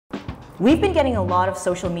We've been getting a lot of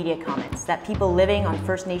social media comments that people living on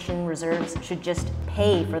First Nation reserves should just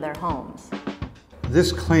pay for their homes.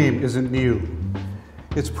 This claim isn't new.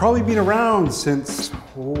 It's probably been around since,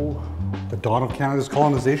 the dawn of Canada's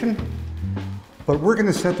colonization. But we're going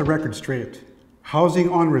to set the record straight. Housing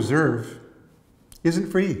on reserve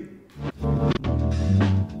isn't free.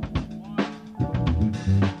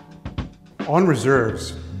 On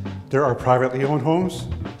reserves, there are privately owned homes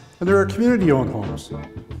and there are community-owned homes,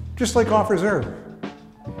 just like off reserve.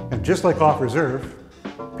 And just like off reserve,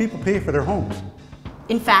 people pay for their homes.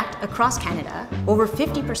 In fact, across Canada, over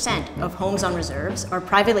 50% of homes on reserves are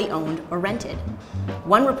privately owned or rented.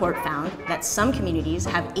 One report found that some communities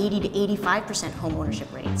have 80 to 85% home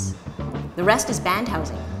ownership rates. The rest is band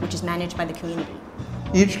housing, which is managed by the community.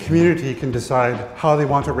 Each community can decide how they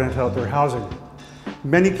want to rent out their housing.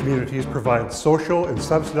 Many communities provide social and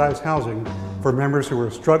subsidized housing for members who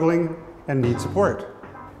are struggling and need support.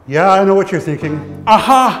 Yeah, I know what you're thinking.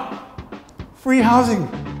 Aha! Free housing!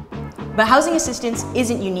 But housing assistance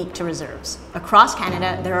isn't unique to reserves. Across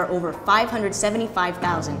Canada, there are over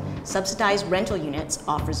 575,000 subsidized rental units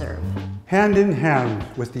off reserve. Hand in hand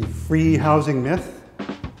with the free housing myth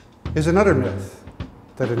is another myth,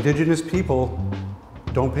 that Indigenous people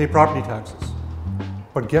don't pay property taxes.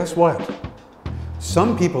 But guess what?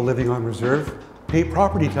 Some people living on reserve pay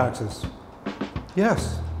property taxes.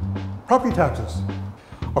 Yes, property taxes.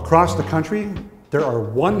 Across the country, there are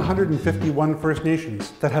 151 First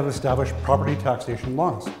Nations that have established property taxation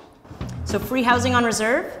laws. So free housing on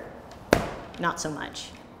reserve? Not so much.